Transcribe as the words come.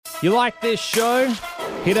You like this show?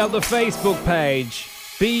 Hit up the Facebook page,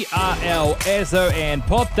 BRLSON.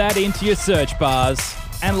 Pop that into your search bars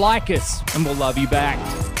and like us, and we'll love you back.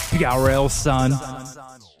 BRL, son.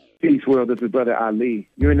 Peace, world. This is Brother Ali.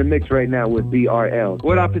 You're in the mix right now with BRL.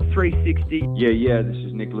 What up? It's 360. Yeah. This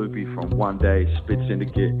is Nick Loopy from One Day Spit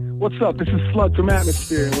Syndicate. What's up? This is Slug from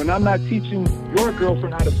Atmosphere. When I'm not teaching your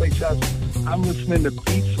girlfriend how to play chess, I'm listening to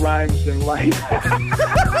beats, rhymes, and life.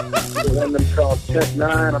 One them called Tech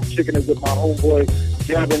 9. I'm kicking it with my homeboy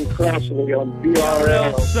Gavin Crossley on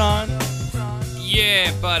BRL. Son.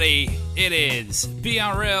 Yeah, buddy. It is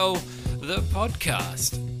BRL, the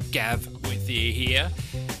podcast. Gav with you here.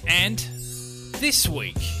 And this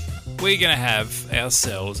week, we're going to have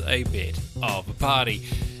ourselves a bit of a party.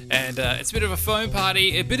 And it's a bit of a phone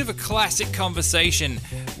party, a bit of a classic conversation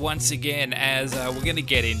once again, as we're going to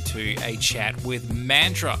get into a chat with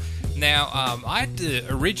Mantra. Now, I had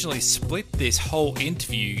to originally split this whole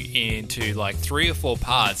interview into like 3 or 4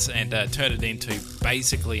 parts and turn it into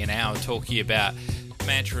basically an hour talking about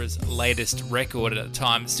Mantra's latest record at the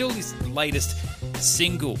time, still his latest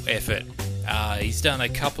single effort. He's done a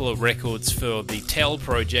couple of records for the Tell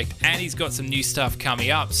project, and he's got some new stuff coming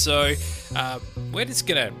up. So we're just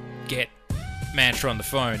going to get Mantra on the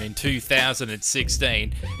phone in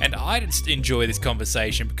 2016, and I just enjoy this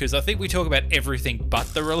conversation because I think we talk about everything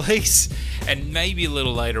but the release, and maybe a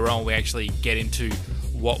little later on we actually get into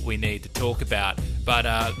what we need to talk about. But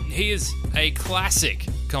here's a classic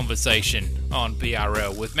conversation on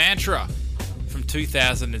BRL with Mantra from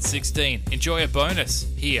 2016. Enjoy a bonus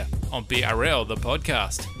here on BRL, the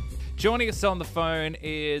podcast. Joining us on the phone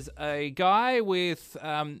is a guy with,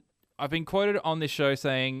 I've been quoted on this show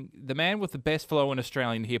saying, the man with the best flow in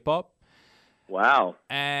Australian hip-hop. Wow.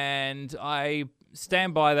 And I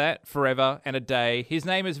stand by that forever and a day. His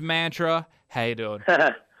name is Mantra. How you doing?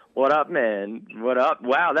 What up, man? What up?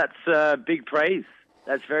 Wow, that's big praise.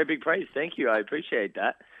 That's very big praise. Thank you. I appreciate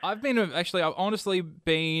that. I've honestly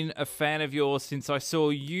been a fan of yours since I saw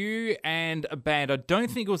you and a band. I don't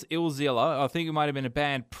think it was Illzilla. I think it might have been a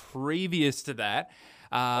band previous to that.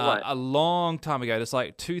 Right. A long time ago. It's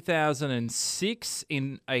like 2006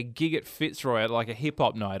 in a gig at Fitzroy at like a hip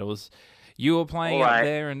hop night. You were playing out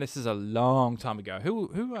there, and this is a long time ago.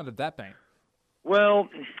 Who ended that band? Well,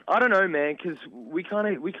 I don't know, man, because we kind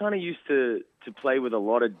of used to play with a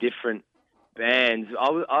lot of different bands.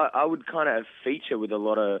 I would kind of feature with a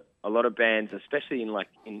lot of bands, especially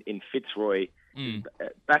in Fitzroy.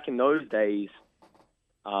 Back in those days,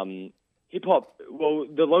 hip hop. Well,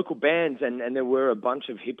 the local bands and there were a bunch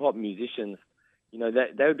of hip hop musicians. You know,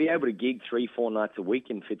 they would be able to gig 3-4 nights a week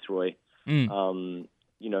in Fitzroy.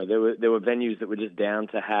 You know, there were venues that were just down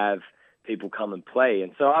to have people come and play,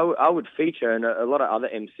 and so I would feature, and a lot of other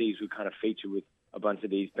MCs would kind of feature with a bunch of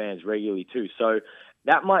these bands regularly too. So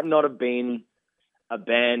that might not have been a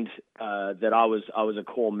band that I was a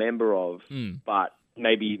core member of, but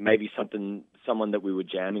maybe someone that we were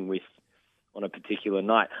jamming with on a particular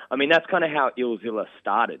night. I mean, that's kind of how Illzilla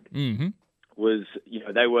started. Was, you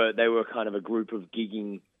know, they were kind of a group of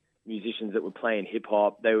gigging musicians that were playing hip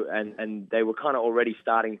hop. They were kind of already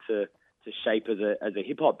starting to shape as a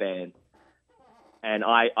hip hop band. And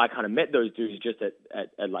I kind of met those dudes just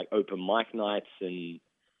at like open mic nights and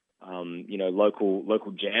you know,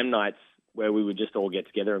 local jam nights where we would just all get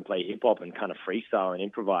together and play hip hop and kind of freestyle and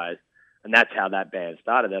improvise. And that's how that band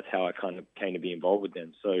started. That's how I kind of came to be involved with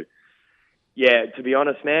them. So yeah, to be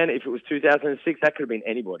honest, man, if it was 2006, that could have been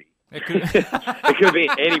anybody. It could have been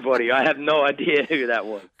anybody. I have no idea who that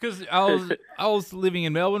was. Because I was living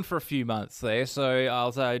in Melbourne for a few months there, so I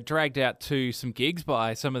was dragged out to some gigs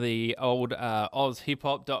by some of the old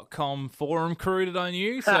OzHipHop.com forum crew that I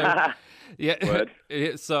knew. So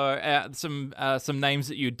yeah, so some names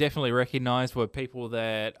that you definitely recognise were people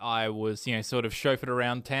that I was, you know, sort of chauffeured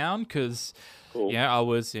around town because I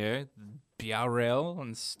was, BRL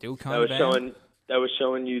and still kind of. They were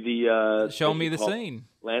showing you the showing me the scene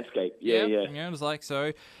landscape. Yeah. It was like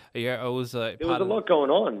so. Yeah, it was. There was a lot going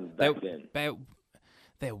on back then.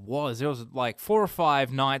 There was like 4 or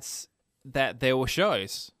 5 nights that there were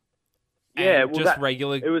shows. Yeah,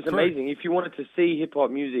 regular. It was amazing. If you wanted to see hip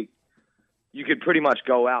hop music, you could pretty much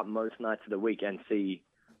go out most nights of the week and see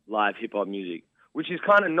live hip hop music, which is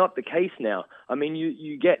kind of not the case now. I mean,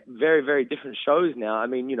 you get very, very different shows now. I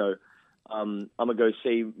mean, you know. I'm going to go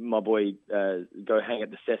see my boy go hang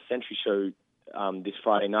at the Seth Century show this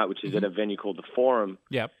Friday night, which is at a venue called The Forum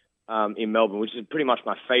in Melbourne, which is pretty much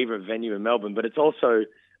my favorite venue in Melbourne. But it's also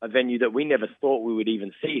a venue that we never thought we would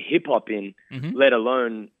even see hip-hop in, let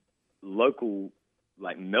alone local,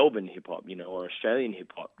 like Melbourne hip-hop, you know, or Australian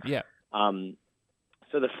hip-hop. Yeah.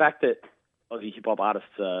 So the fact that Aussie hip hop artists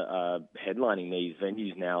are headlining these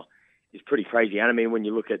venues now is pretty crazy. And I mean, when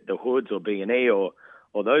you look at the Hoods or B&E or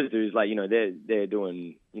those dudes, like, you know, they're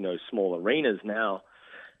doing, you know, small arenas now,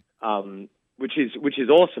 which is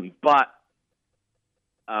awesome. But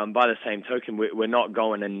by the same token, we're not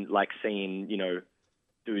going and like seeing, you know,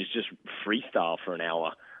 dudes just freestyle for an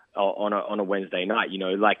hour on a Wednesday night. You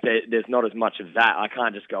know, like there's not as much of that. I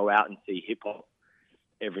can't just go out and see hip hop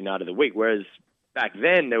every night of the week. Whereas back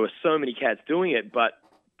then there were so many cats doing it, but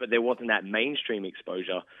there wasn't that mainstream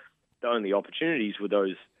exposure. The only opportunities were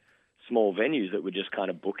those small venues that were just kind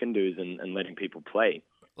of booking dudes and letting people play.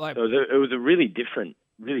 Like, so it was a really different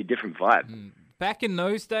vibe. Back in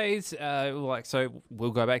those days, so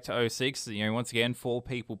we'll go back to 06, you know, once again, 4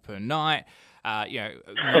 people per night. You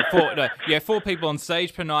know, 4 people on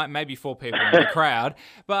stage per night, maybe 4 people in the crowd.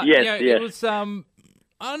 But yes, you know, yes. it was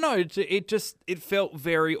I don't know. It felt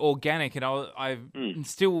very organic, and I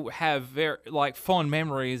still have very fond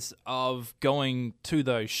memories of going to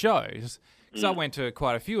those shows. Because I went to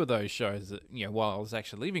quite a few of those shows that, you know, while I was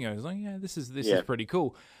actually leaving, I was like, yeah, this is pretty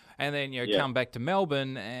cool. And then, you know, come back to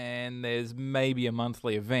Melbourne, and there's maybe a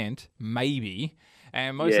monthly event, maybe.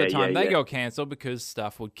 And most of the time they got cancelled because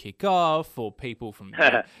stuff would kick off, or people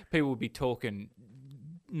would be talking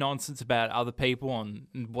nonsense about other people on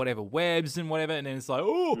whatever webs and whatever, and then it's like,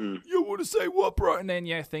 you want to say what, bro? And then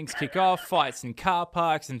things kick off, fights in car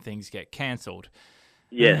parks, and things get cancelled.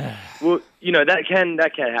 Yeah, well, you know, that can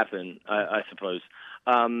happen, I suppose.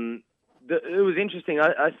 It was interesting.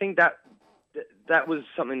 I think that was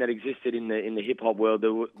something that existed in the hip hop world.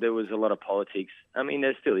 There was a lot of politics. I mean,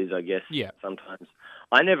 there still is, I guess. Yeah. Sometimes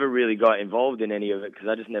I never really got involved in any of it because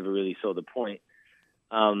I just never really saw the point.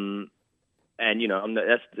 And you know,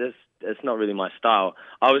 that's not really my style.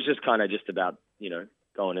 I was just kind of just about, you know,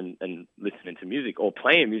 going and listening to music or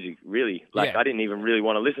playing music. Really, I didn't even really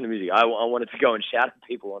want to listen to music. I wanted to go and shout at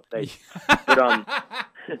people on stage.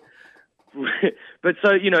 But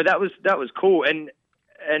so, you know, that was cool. And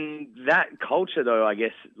that culture, though, I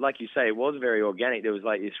guess, like you say, it was very organic. There was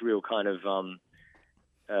like this real kind of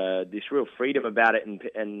this real freedom about it,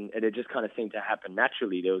 and it just kind of seemed to happen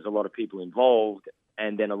naturally. There was a lot of people involved,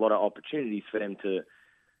 and then a lot of opportunities for them to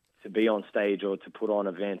be on stage or to put on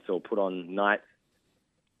events or put on nights.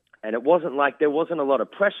 And it wasn't like there wasn't a lot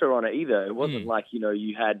of pressure on it either. It wasn't like, you know,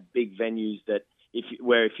 you had big venues that if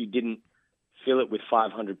you didn't fill it with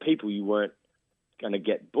 500 people, you weren't going to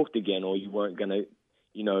get booked again, or you weren't going to,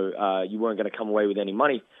 you know, you weren't going to come away with any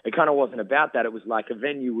money. It kind of wasn't about that. It was like a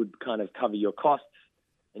venue would kind of cover your costs,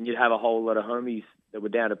 and you'd have a whole lot of homies that were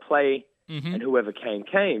down to play, and whoever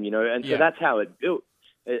came, you know. And so that's how it built.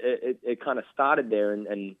 It kind of started there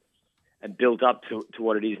and built up to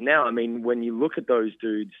what it is now. I mean, when you look at those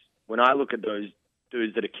dudes, when I look at those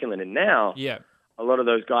dudes that are killing it now, a lot of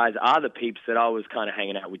those guys are the peeps that I was kind of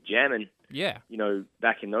hanging out with jamming. Yeah. You know,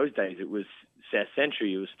 back in those days, it was South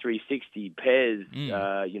Century, it was 360, Pez,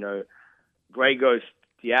 you know, Grey Ghost,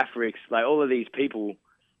 the Africs, like all of these people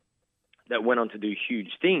that went on to do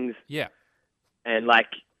huge things. Yeah. And like,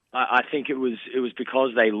 I think it was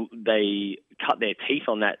because they cut their teeth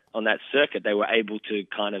on that circuit. They were able to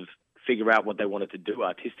kind of figure out what they wanted to do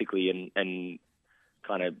artistically and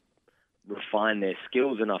kind of refine their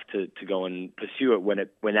skills enough to go and pursue it when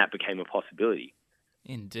that became a possibility.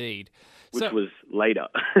 Indeed. Which was later.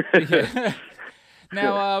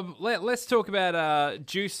 Now, let's talk about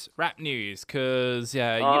Juice Rap News, because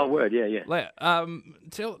tell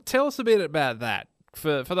us a bit about that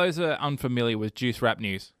for those that are unfamiliar with Juice Rap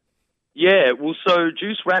News. Yeah, well, so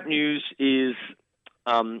Juice Rap News is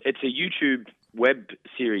it's a YouTube web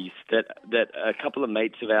series that a couple of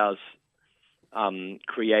mates of ours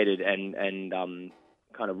created and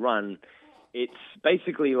kind of run. It's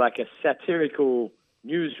basically like a satirical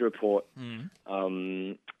news report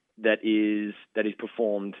that is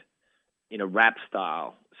performed in a rap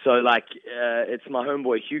style. So like it's my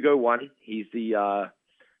homeboy Hugo One. He's the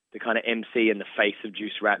kind of MC and the face of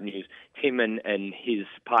Juice Rap News. Him and his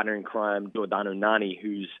partner in crime, Giordano Nani,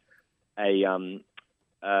 who's a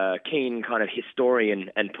keen kind of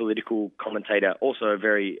historian and political commentator, also a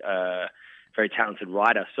very talented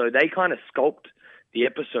writer. So they kind of sculpt the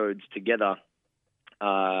episodes together,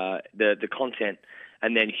 the content,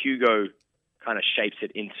 and then Hugo kind of shapes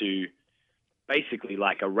it into basically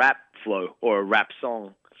like a rap flow or a rap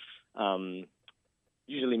song,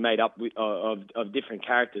 usually made up of different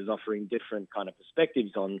characters offering different kind of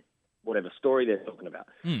perspectives on whatever story they're talking about.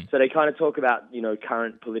 So they kind of talk about, you know,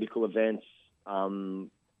 current political events,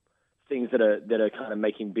 things that are kind of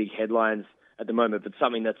making big headlines at the moment, but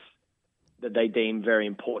something that they deem very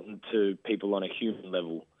important to people on a human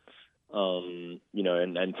level. you know,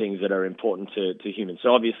 and things that are important to humans.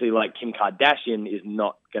 So obviously, like Kim Kardashian is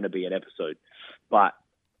not going to be an episode, but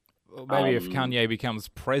well, maybe if Kanye becomes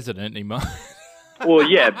president, he might. Well,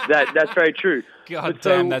 yeah, that's very true. God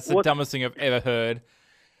damn, that's the dumbest thing I've ever heard.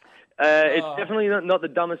 It's definitely not the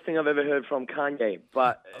dumbest thing I've ever heard from Kanye,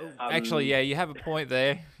 but actually, yeah, you have a point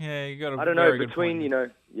there. Yeah, you got a. I don't know, between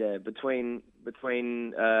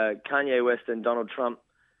between Kanye West and Donald Trump,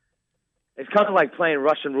 it's kind of like playing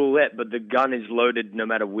Russian roulette, but the gun is loaded no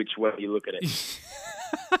matter which way you look at it.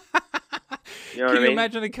 You know what I mean? Can you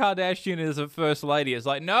imagine a Kardashian as a first lady? It's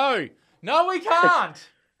like, no, we can't.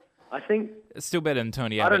 I think it's still better than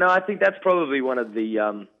Tony Abbott. I don't know. I think that's probably one of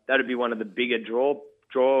the that'd be one of the bigger draw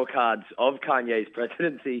cards of Kanye's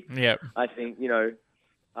presidency. Yeah. I think, you know,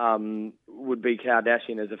 would be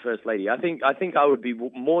Kardashian as a first lady. I think I would be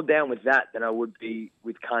more down with that than I would be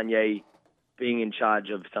with Kanye being in charge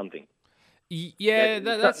of something. Yeah,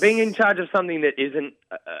 that's being in charge of something that isn't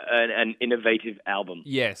an innovative album.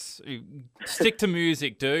 Yes, stick to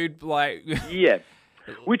music, dude. Like, yeah.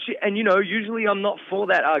 Which, and you know, usually I'm not for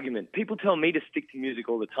that argument. People tell me to stick to music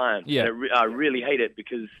all the time. Yeah. And I really hate it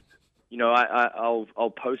because, you know, I'll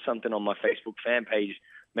post something on my Facebook fan page,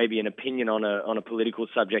 maybe an opinion on a political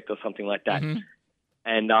subject or something like that,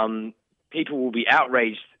 and people will be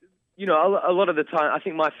outraged. You know, a lot of the time, I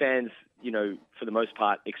think my fans, you know, for the most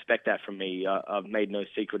part, expect that from me. I've made no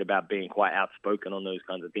secret about being quite outspoken on those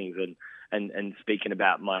kinds of things and speaking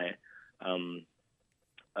about my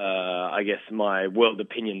I guess my world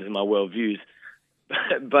opinions and my world views.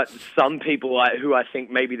 But some people who I think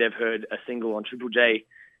maybe they've heard a single on Triple J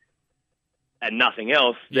and nothing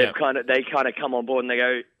else, they kind of come on board and they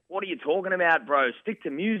go, "What are you talking about, bro? Stick to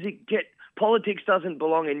music. Politics doesn't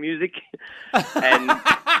belong in music." And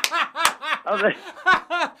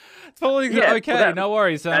politics, okay, well, no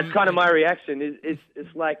worries. That's kind of my reaction.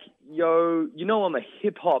 It's like, yo, you know, I'm a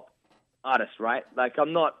hip hop artist, right? Like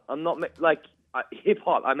I'm not like. Hip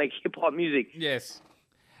hop. I make hip hop music. Yes.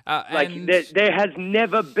 Like there has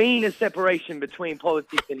never been a separation between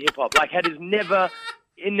politics and hip hop. Like it has never,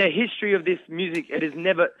 in the history of this music, it has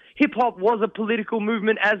never. Hip hop was a political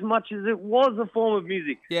movement as much as it was a form of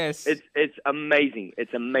music. Yes. It's amazing.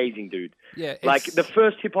 It's amazing, dude. Yeah. Like the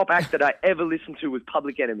first hip hop act that I ever listened to was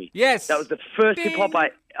Public Enemy. Yes. That was the first hip hop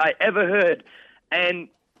I ever heard, and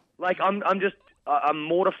like I'm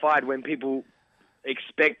mortified when people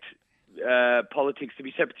expect politics to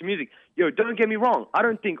be separate to music. Yo, don't get me wrong. I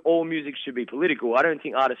don't think all music should be political. I don't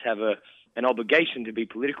think artists have an obligation to be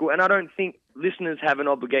political, and I don't think listeners have an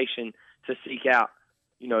obligation to seek out,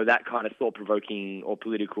 you know, that kind of thought-provoking or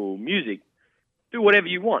political music. Do whatever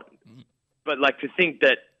you want. But like to think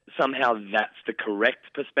that somehow that's the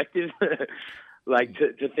correct perspective, like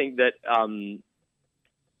to think that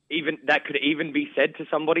even that could even be said to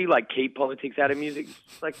somebody, like keep politics out of music.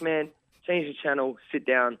 It's like, man, change the channel, sit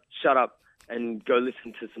down, shut up, and go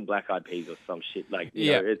listen to some Black Eyed Peas or some shit. Like,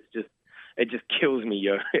 you know, it just kills me,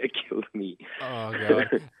 yo. It kills me. Oh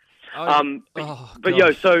God. But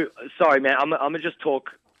yo, so sorry, man. I'm gonna just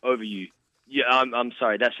talk over you. Yeah, I'm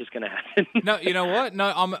sorry. That's just gonna happen. No, you know what?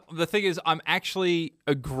 No, the thing is, I'm actually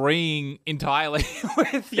agreeing entirely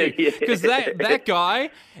with you because that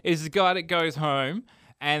guy is the guy that goes home.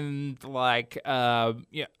 And like, I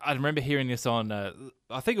remember hearing this on,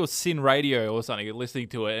 I think it was Sin Radio or something, listening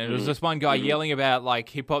to it. And it was just one guy yelling about like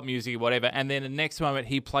hip hop music or whatever. And then the next moment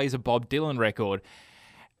he plays a Bob Dylan record.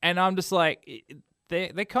 And I'm just like,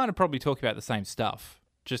 they kind of probably talk about the same stuff.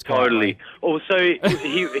 Just totally. Oh, so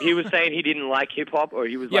he was saying he didn't like hip hop, or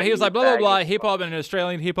he was like, he was like blah blah blah hip hop and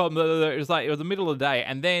Australian hip hop. Blah, blah, blah. It was the middle of the day,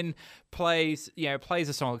 and then plays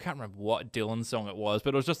a song. I can't remember what Dylan song it was,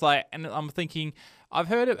 but it was just like, and I'm thinking, I've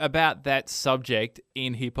heard about that subject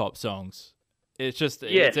in hip hop songs. It's just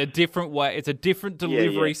it's a different way. It's a different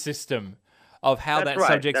delivery system of how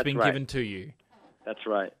subject's been given to you. That's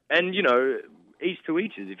right, and you know, each to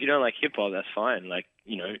each. If you don't like hip hop, that's fine. Like,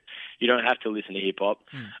 you know, you don't have to listen to hip hop.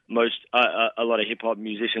 Most a lot of hip hop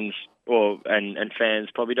musicians and fans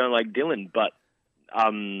probably don't like Dylan, but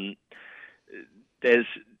there's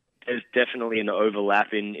definitely an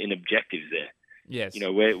overlap in objectives there. Yes, you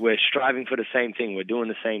know, we're striving for the same thing. We're doing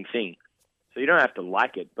the same thing, so you don't have to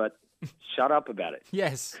like it, but shut up about it.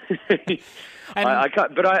 Yes, I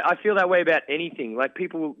can't, but I feel that way about anything. Like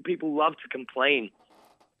people love to complain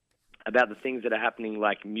about the things that are happening,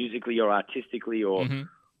 like musically or artistically or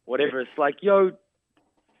whatever. It's like, yo,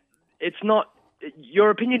 it's not, your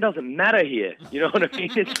opinion doesn't matter here. You know what I mean?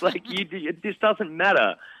 It's like, this doesn't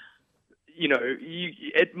matter. You know,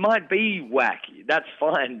 it might be whack. That's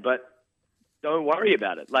fine, but don't worry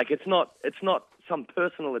about it. Like, it's not some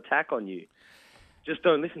personal attack on you. just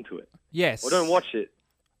don't listen to it Yes. or don't watch it.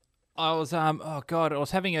 I was I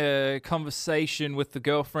was having a conversation with the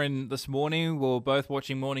girlfriend this morning. We were both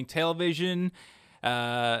watching morning television,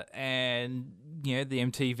 and the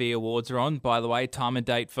MTV Awards are on. By the way, time and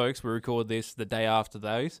date, folks. We record this the day after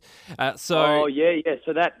those. So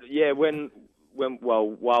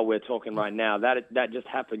while we're talking right now, that just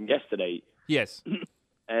happened yesterday, yes,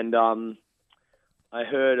 and I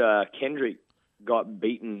heard Kendrick got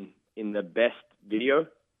beaten in the best video.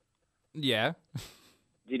 yeah.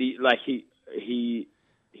 Did he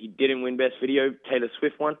didn't win best video? Taylor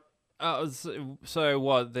Swift won. So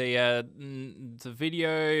what? The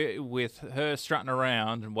video with her strutting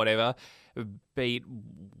around and whatever beat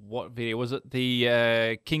what video? Was it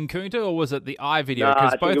the King Kunta or was it the I video?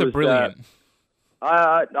 Because both are brilliant.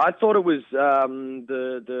 I thought it was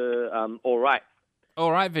the All Right.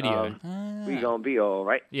 All Right video. We gonna be all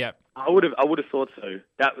right. Yeah. I would have thought so.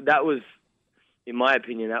 That was, in my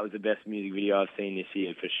opinion, that was the best music video I've seen this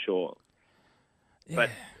year for sure. Yeah. But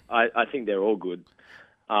I think they're all good.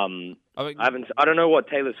 I don't know what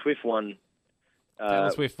Taylor Swift won. Taylor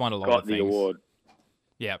Swift won a lot got of the things. award.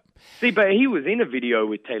 Yeah. See, but he was in a video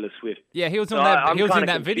with Taylor Swift. Yeah, he was So on that. He was in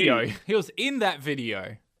kinda that video. confused. He was in that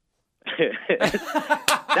video.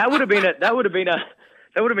 That would have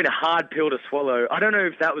been a hard pill to swallow. I don't know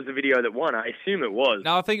if that was the video that won. I assume it was.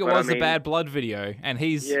 No, I think it But was the Bad Blood video, and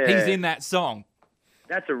he's in that song.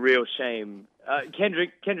 That's a real shame.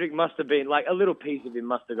 Kendrick must have been, like, a little piece of him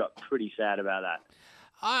must have got pretty sad about that.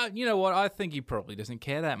 You know what? I think he probably doesn't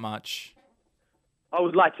care that much. I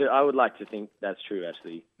would like to think that's true,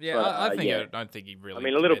 actually. Yeah, But, I think. yeah. I don't think he really. I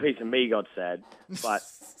mean, a little cared. piece of me got sad, but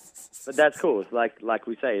that's cool. It's like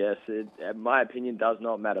we say, my opinion does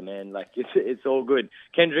not matter, man. Like it's all good.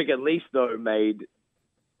 Kendrick at least though made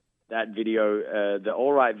that video. The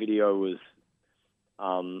All Right video was.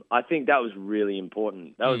 I think that was really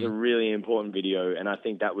important. That was a really important video, and I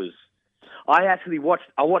think that was. I actually watched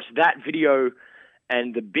that video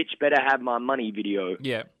and the Bitch Better Have My Money video.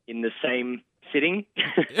 Yeah. In the same sitting,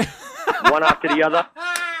 one after the other.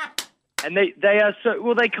 And they are so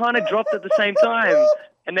well. They kind of dropped at the same time,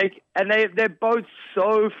 and they're both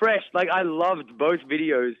so fresh. Like I loved both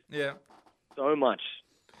videos, so much.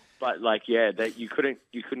 But like, that you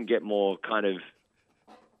couldn't get more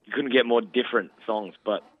different songs,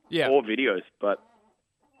 or videos. But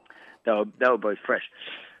they were both fresh.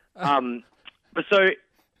 But so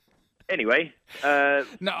anyway,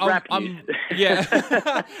 rap news.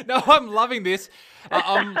 No, I'm loving this.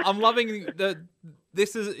 I'm loving the.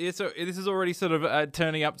 This is already sort of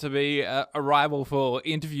turning up to be a rival for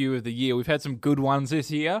interview of the year. We've had some good ones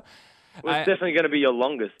this year. Well, it's definitely going to be your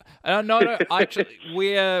longest. No. Actually,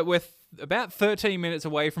 we're about 13 minutes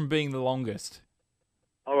away from being the longest.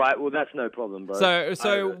 All right. Well, that's no problem, bro.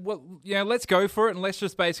 Let's go for it, and let's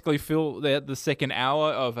just basically fill the second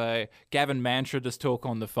hour of a Gavin Mantra just talk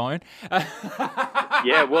on the phone.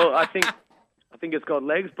 Yeah. Well, I think it's got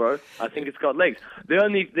legs, bro. I think it's got legs. The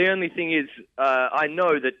only thing is, I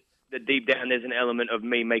know that deep down there's an element of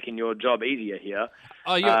me making your job easier here.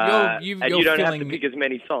 Oh, you don't have to pick as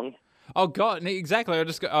many songs. Oh God, exactly.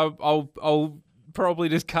 I'll probably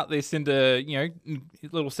just cut this into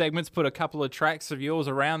little segments, put a couple of tracks of yours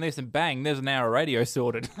around this, and bang, there's an hour of radio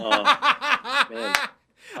sorted. Oh, man.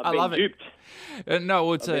 I love duped.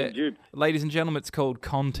 No, it's ladies and gentlemen, it's called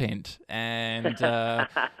content, and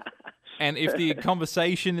and if the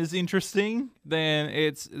conversation is interesting, then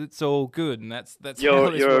it's all good, and that's how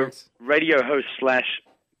this works. Radio host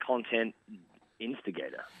 / content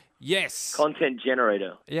instigator. Yes. Content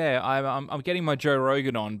generator. Yeah, I'm getting my Joe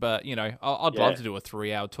Rogan on, but I'd love to do a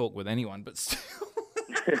 3-hour talk with anyone, but still.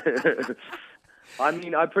 I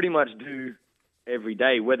mean, I pretty much do every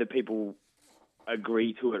day, whether people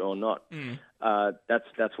agree to it or not.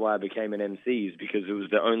 That's why I became an MC, is because it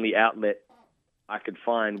was the only outlet I could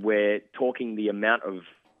find where talking the amount of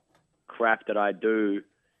crap that I do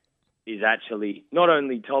is actually not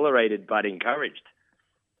only tolerated but encouraged.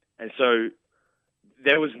 And so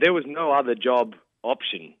there was no other job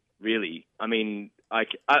option, really. I mean,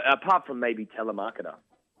 apart from maybe telemarketer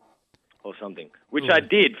or something, which I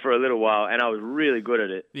did for a little while, and I was really good at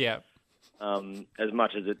it. Yeah. As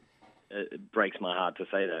much as it breaks my heart to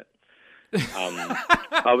say that,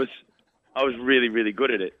 I was really, really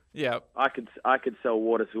good at it. Yeah. I could sell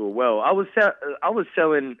water to a well. I was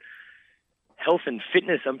selling health and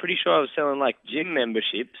fitness. I'm pretty sure I was selling like gym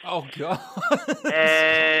memberships. Oh God.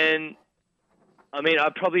 And I mean, I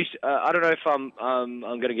probably I don't know if I'm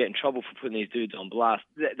going to get in trouble for putting these dudes on blast.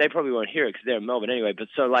 They probably won't hear it because they're in Melbourne anyway. But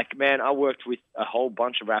so like, man, I worked with a whole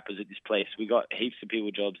bunch of rappers at this place. We got heaps of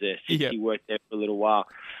people jobs there. 60 worked there for a little while.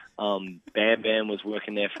 Bam Bam was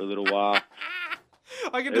working there for a little while.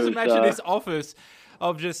 I can just imagine this office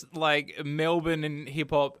of just like Melbourne and hip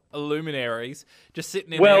hop luminaries just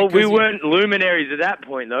sitting in there. Well, we weren't luminaries at that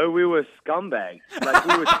point though. We were scumbags. Like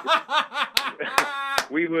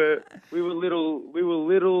we were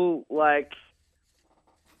little like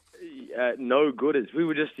no gooders. We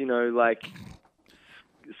were just like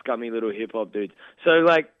scummy little hip hop dudes. So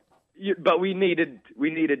like, but we needed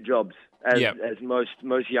jobs as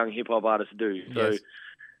most young hip hop artists do. So. Yes.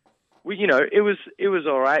 It was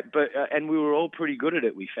all right, but and we were all pretty good at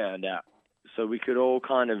it. We found out, so we could all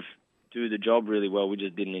kind of do the job really well. We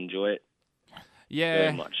just didn't enjoy it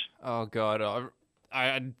very much. Oh God,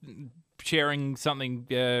 I sharing something.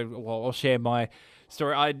 Well, I'll share my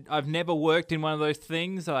story. I've never worked in one of those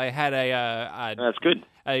things. I had That's good.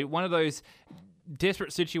 One of those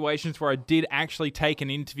desperate situations where I did actually take an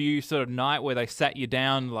interview sort of night where they sat you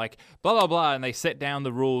down like blah blah blah and they set down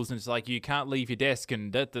the rules and it's like you can't leave your desk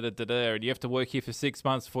and da da da da, da and you have to work here for 6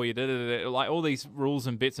 months before you da da da, like all these rules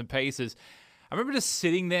and bits and pieces. I remember just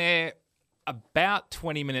sitting there about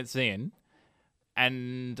 20 minutes in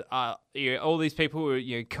and all these people were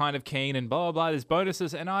kind of keen and blah blah blah, there's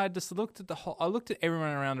bonuses, and I just looked at I looked at everyone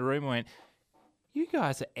around the room and went, you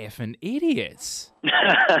guys are effing idiots.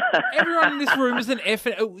 Everyone in this room is an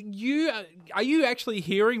effing... Are you actually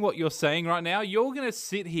hearing what you're saying right now? You're going to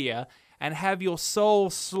sit here and have your soul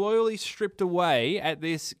slowly stripped away at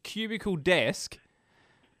this cubicle desk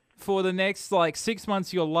for the next 6 months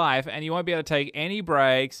of your life, and you won't be able to take any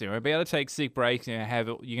breaks, you won't be able to take sick breaks, you're going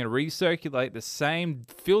to recirculate the same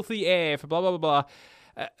filthy air for blah, blah, blah,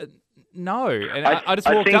 blah. No, and I just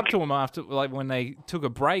walked up to them after, when they took a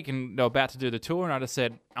break and they were about to do the tour, and I just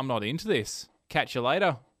said, "I'm not into this. Catch you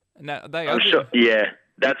later." And I'm sure. Yeah,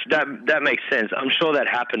 that makes sense. I'm sure that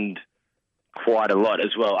happened quite a lot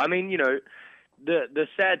as well. I mean, the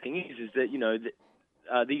sad thing is that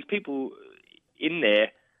these people in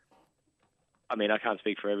there. I mean, I can't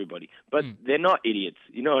speak for everybody, but they're not idiots.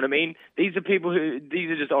 You know what I mean? These are people these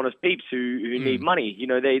are just honest peeps who need money.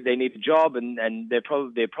 They need a job and they're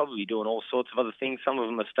probably doing all sorts of other things. Some of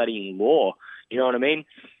them are studying law. You know what I mean?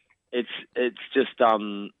 It's just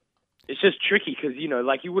tricky because,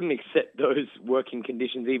 you wouldn't accept those working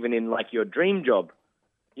conditions even in your dream job.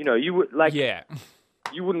 You would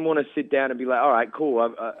you wouldn't want to sit down and be like, all right,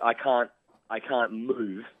 cool. I can't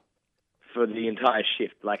move for the entire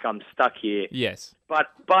shift. I'm stuck here. Yes. But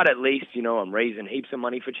at least, I'm raising heaps of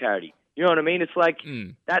money for charity. You know what I mean? It's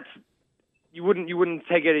that's, you wouldn't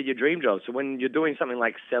take it at your dream job. So when you're doing something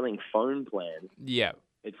like selling phone plans,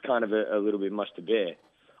 it's kind of a little bit much to bear.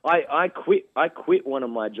 I quit one of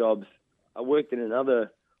my jobs. I worked in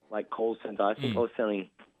another call center. I think I was selling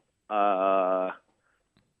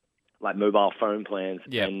mobile phone plans.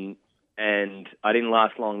 Yeah. And I didn't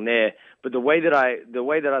last long there. But the way that I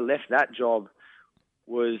left that job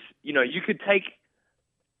was, you could take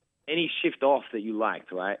any shift off that you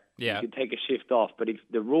liked, right? Yeah. You could take a shift off, but if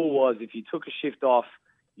the rule was if you took a shift off,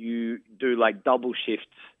 you do double shifts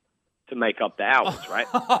to make up the hours, right?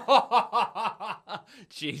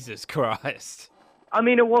 Jesus Christ. I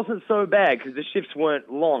mean, it wasn't so bad because the shifts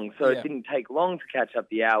weren't long, so it didn't take long to catch up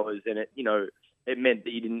the hours, and it meant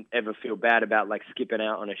that you didn't ever feel bad about skipping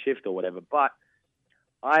out on a shift or whatever. But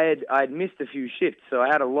I'd missed a few shifts, so I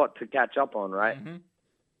had a lot to catch up on, right? Mm-hmm.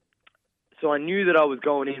 So I knew that I was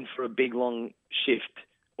going in for a big long shift,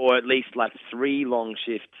 or at least 3 long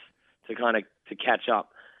shifts to catch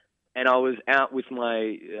up. And I was out with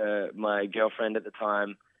my my girlfriend at the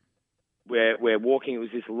time. We're walking. It was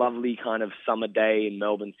this lovely kind of summer day in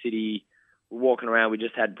Melbourne City. We're walking around. We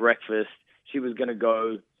just had breakfast. She was going to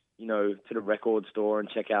go, to the record store and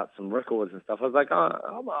check out some records and stuff. I was like, oh,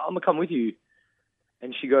 I'm going to come with you.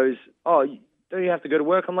 And she goes, oh, don't you have to go to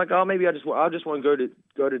work? I'm like, oh, maybe I just want to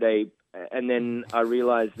go today. And then I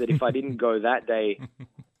realized that if I didn't go that day,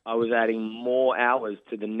 I was adding more hours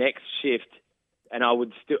to the next shift, and I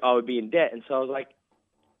would be in debt. And so I was like,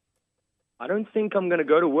 I don't think I'm going to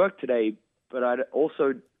go to work today, but I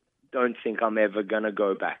also don't think I'm ever going to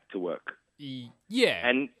go back to work.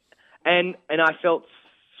 Yeah. And I felt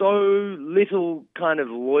so little kind of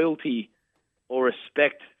loyalty or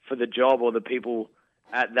respect for the job or the people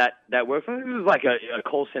at that work. It was like a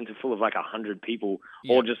call center full of 100 people,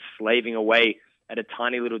 all just slaving away at a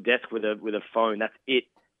tiny little desk with a phone. That's it.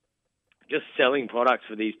 Just selling products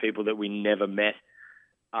for these people that we never met.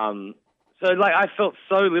 So I felt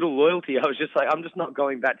so little loyalty. I was just like, I'm just not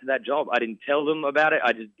going back to that job. I didn't tell them about it.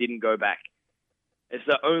 I just didn't go back. It's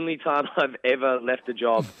the only time I've ever left a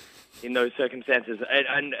job in those circumstances.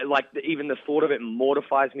 And even the thought of it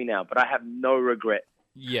mortifies me now, but I have no regret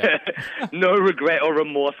Yeah. No regret or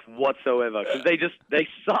remorse whatsoever, because they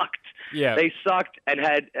sucked. Yeah. They sucked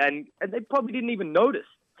and they probably didn't even notice.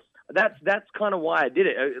 That's kind of why I did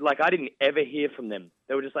it. Like, I didn't ever hear from them.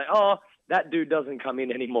 They were just like, oh, that dude doesn't come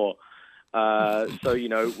in anymore. So,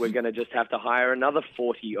 we're going to just have to hire another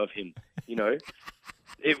 40 of him,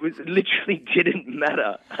 It was literally didn't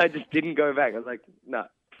matter. I just didn't go back. I was like, no,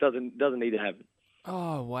 doesn't need to happen.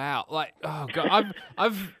 Oh wow! Like, oh god,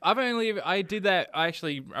 I did that. I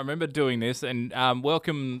remember doing this. And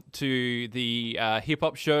welcome to the hip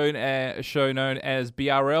hop show known as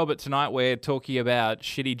BRL. But tonight we're talking about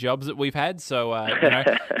shitty jobs that we've had. So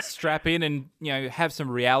strap in and have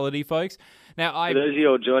some reality, folks. Now, For those of you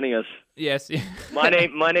all joining us, yes, my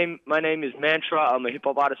name is Mantra. I'm a hip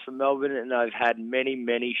hop artist from Melbourne, and I've had many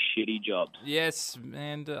shitty jobs. Yes,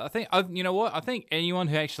 and I think you know what? I think anyone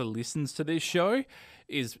who actually listens to this show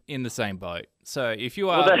is in the same boat. So if you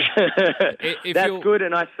are, that's good,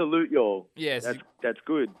 and I salute y'all. Yes, that's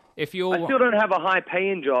good. I still don't have a high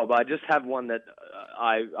paying job. I just have one that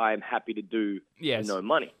I'm happy to do for no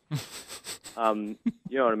money. You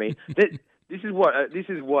know what I mean? This is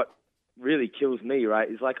what really kills me,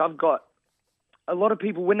 right? Is like, I've got a lot of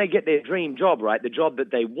people when they get their dream job, right? The job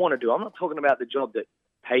that they want to do. I'm not talking about the job that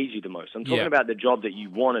pays you the most. I'm talking about the job that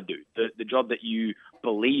you want to do, the job that you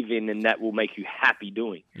believe in and that will make you happy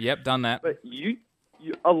doing. Yep, done that. But you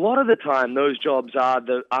a lot of the time, those jobs are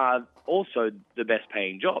also the best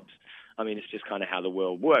paying jobs. I mean, it's just kind of how the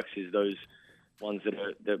world works. Is those ones that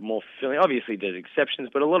are more fulfilling. Obviously, there's exceptions,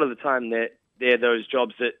 but a lot of the time, they're those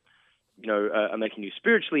jobs that are making you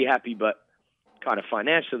spiritually happy, but kind of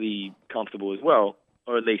financially comfortable as well,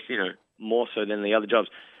 or at least, more so than the other jobs.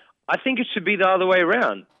 I think it should be the other way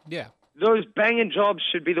around. Yeah. Those banging jobs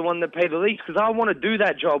should be the one that pay the least, because I want to do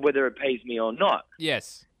that job whether it pays me or not.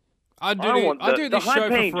 Yes. I do this show for free. The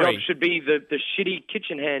high-paying jobs should be the shitty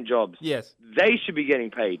kitchen hand jobs. Yes. They should be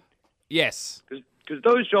getting paid. Yes. Because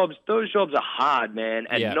those jobs are hard, man,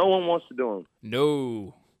 and no one wants to do them.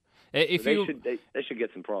 No. They should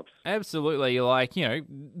get some props. Absolutely, like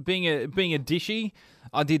being a dishy,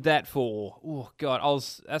 I did that for I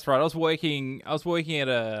was working at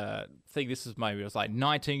a thing. This is maybe I was like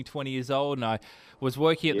 19, 20 years old, and I was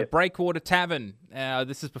working at the Breakwater Tavern.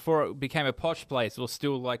 This is before it became a posh place. It was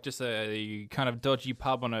still like just a kind of dodgy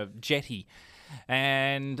pub on a jetty.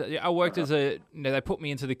 And I worked as they put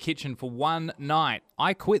me into the kitchen for one night.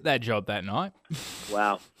 I quit that job that night.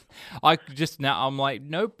 Wow. I'm like,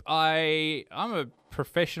 nope, I'm a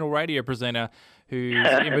professional radio presenter who's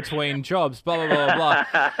in between jobs, blah, blah, blah, blah.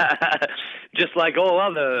 Just like all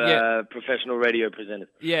other professional radio presenters.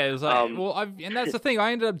 Yeah, it was like, and that's the thing.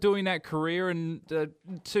 I ended up doing that career, and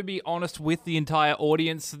to be honest with the entire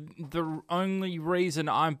audience, the only reason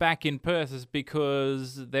I'm back in Perth is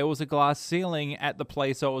because there was a glass ceiling at the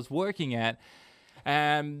place I was working at.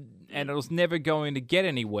 And it was never going to get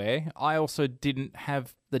anywhere. I also didn't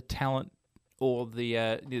have the talent or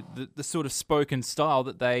the sort of spoken style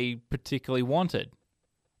that they particularly wanted.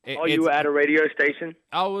 You were at a radio station?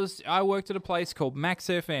 I worked at a place called Max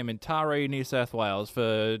FM in Taree, New South Wales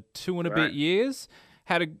for 2 and a bit years.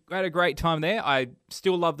 Had a great time there. I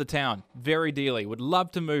still love the town very dearly. Would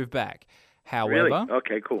love to move back. However, really?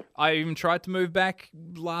 Okay, cool. I even tried to move back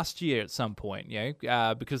last year at some point,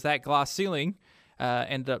 because that glass ceiling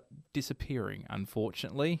ended up disappearing,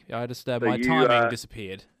 unfortunately. My timing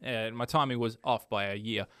disappeared. My timing was off by a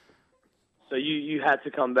year. So you had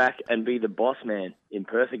to come back and be the boss man in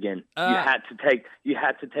Perth again. You had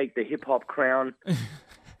to take the hip hop crown,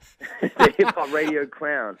 the hip hop radio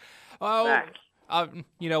crown back.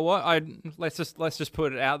 You know what? Let's just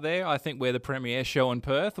put it out there. I think we're the premier show in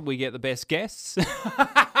Perth. We get the best guests.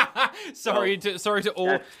 Sorry to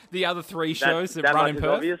all the other 3 shows that run in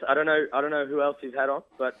Perth. Obvious. I don't know who else you've had on,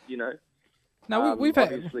 but No, we've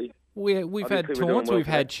had obviously. We've had Taunts, we've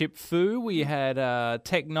had Chip Fu, we had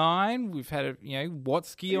Tech Nine, we've had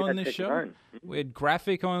Watsky on this show. Mm-hmm. We had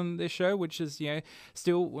Graphic on this show, which is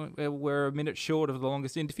still we're a minute short of the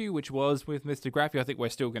longest interview, which was with Mr. Graphic. I think we're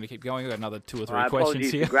still going to keep going. We've got another 2 or 3 questions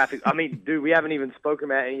here. Graphic. I mean, dude, we haven't even spoken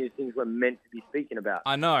about any of the things we're meant to be speaking about.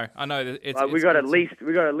 I know. We got at least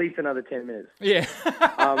another 10 minutes. Yeah.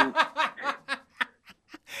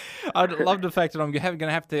 I love the fact that I'm going to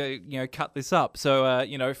have to, cut this up. So,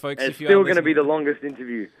 folks, it's still going to be the longest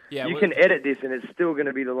interview. Yeah, you can edit this, and it's still going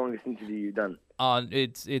to be the longest interview you've done.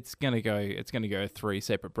 It's going to go 3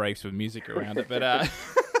 separate breaks with music around it. But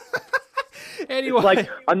anyway, it's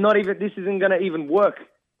like this isn't going to even work.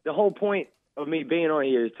 The whole point of me being on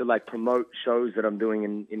here is to promote shows that I'm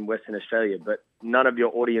doing in Western Australia. But none of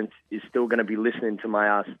your audience is still going to be listening to my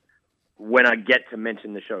ass when I get to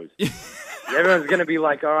mention the shows. Everyone's going to be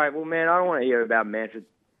like, all right, well, man, I don't want to hear about Mantra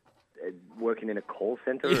working in a call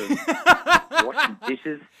center and washing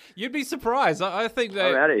dishes. You'd be surprised. I think that...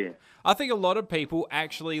 I'm out of here. I think a lot of people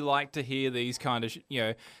actually like to hear these kind of,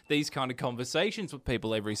 these kind of conversations with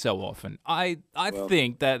people every so often. I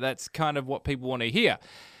think that's kind of what people want to hear.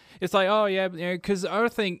 It's like, oh yeah, because I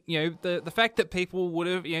think the fact that people would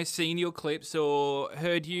have seen your clips or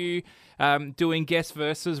heard you doing guest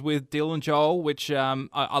verses with Dylan Joel, which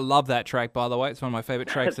I love that track, by the way. It's one of my favorite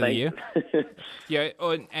tracks of the year.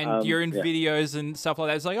 And you're in videos and stuff like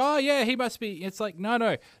that. It's like, oh yeah, he must be. It's like,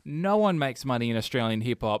 no one makes money in Australian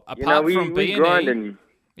hip hop apart from B&E. We're grinding.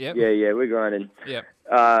 Yep. Yeah, we're grinding. Yep.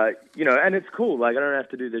 And it's cool. Like I don't have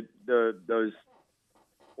to do those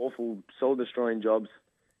awful soul destroying jobs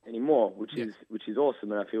anymore, which is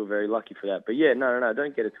awesome, and I feel very lucky for that. But yeah, no,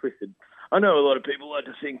 don't get it twisted. I know a lot of people like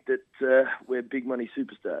to think that we're big money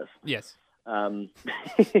superstars. Yes. And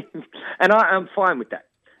I'm fine with that.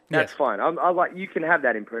 That's fine. I like, you can have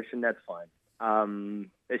that impression. That's fine.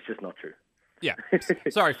 It's just not true. Yeah.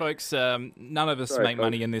 Sorry, folks. None of us make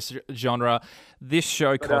money in this genre. This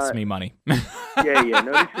show costs me money. Yeah.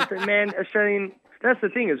 No, this is, man, Australian. That's the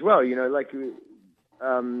thing as well. Like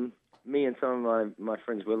me and some of my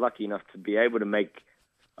friends, we're lucky enough to be able to make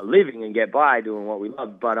a living and get by doing what we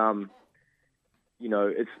love. But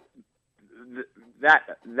it's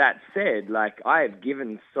that said, like I have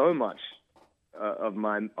given so much of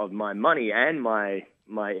my money and my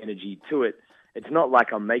energy to it. It's not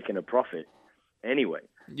like I'm making a profit anyway.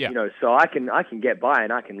 Yeah. So I can get by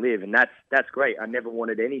and I can live, and that's great. I never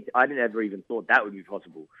wanted I never even thought that would be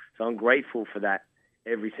possible. So I'm grateful for that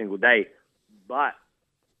every single day. But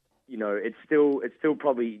it still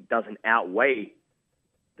probably doesn't outweigh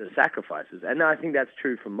the sacrifices, and I think that's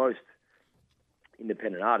true for most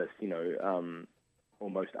independent artists. Or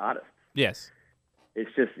most artists. Yes. It's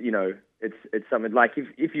just it's something like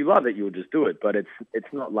if you love it, you'll just do it. But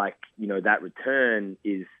it's not like that return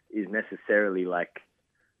is necessarily like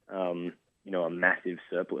a massive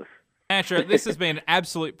surplus. Mantra, this has been an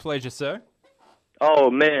absolute pleasure, sir. Oh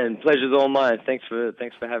man, pleasure's all mine. Thanks for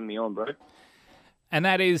having me on, bro. And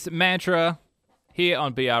that is Mantra here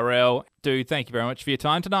on BRL. Dude, thank you very much for your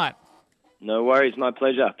time tonight. No worries, my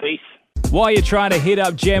pleasure. Peace. While you're trying to hit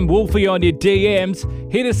up Jem Wolfie on your DMs,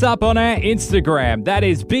 hit us up on our Instagram. That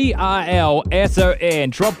is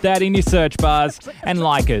BRLSON. Drop that in your search bars and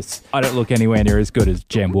like us. I don't look anywhere near as good as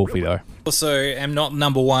Jem Wolfie, though. Also, am not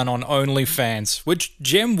number one on OnlyFans, which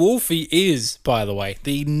Jem Wolfie is, by the way.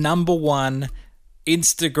 The number one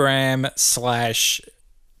Instagram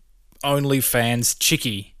 / OnlyFans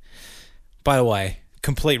chickie. By the way,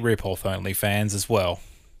 complete rip-off OnlyFans as well.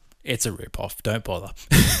 It's a rip-off. Don't bother.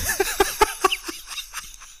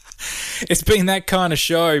 It's been that kind of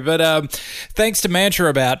show, but thanks to Mantra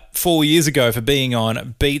about 4 years ago for being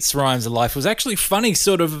on Beats, Rhymes and Life. It was actually funny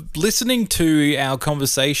sort of listening to our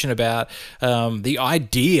conversation about the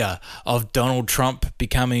idea of Donald Trump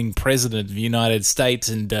becoming president of the United States,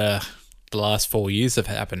 and the last 4 years have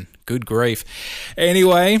happened. Good grief.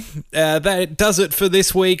 Anyway, that does it for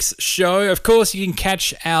this week's show. Of course, you can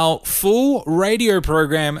catch our full radio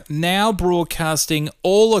program now broadcasting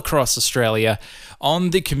all across Australia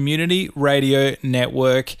on the Community Radio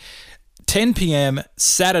Network, 10 p.m.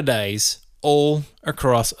 Saturdays, all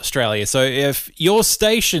across Australia. So if your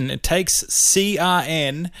station takes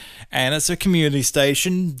CRN and it's a community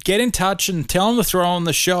station, get in touch and tell them to throw on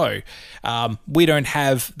the show. We don't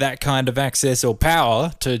have that kind of access or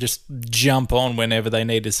power to just jump on whenever they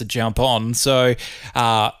need us to jump on. So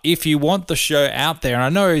if you want the show out there, and I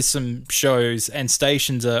know some shows and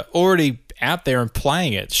stations are already out there and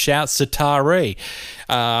playing it, shouts to Tari.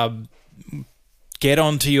 Get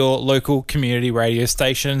onto your local community radio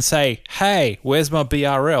station and say, hey, where's my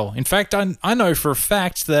BRL? In fact, I know for a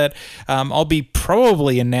fact that I'll be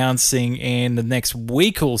probably announcing in the next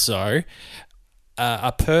week or so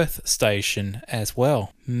a Perth station as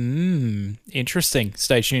well. Interesting.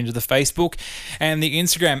 Stay tuned to the Facebook and the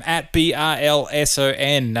Instagram at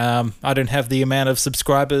BRLSON. I don't have the amount of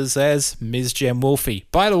subscribers as Ms. Jem Wolfie.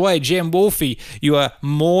 By the way, Jem Wolfie, you are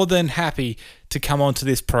more than happy to come onto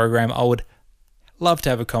this program. I would love to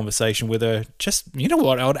have a conversation with her. Just, you know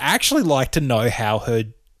what? I would actually like to know how her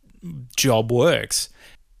job works.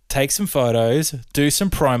 Take some photos, do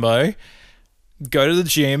some promo, go to the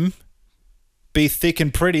gym, be thick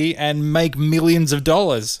and pretty, and make millions of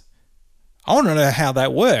dollars. I want to know how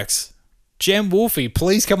that works. Jem Wolfie,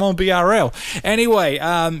 please come on BRL. Anyway,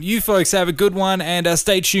 you folks have a good one, and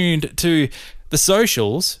stay tuned to the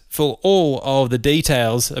socials for all of the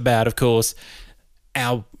details about, of course,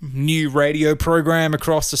 our new radio program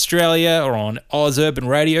across Australia or on Oz Urban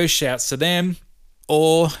Radio, shouts to them,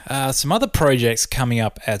 or some other projects coming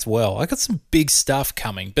up as well. I got some big stuff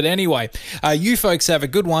coming. But anyway, you folks have a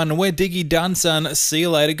good one, and we're Diggy done, son. See you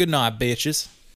later. Good night, bitches.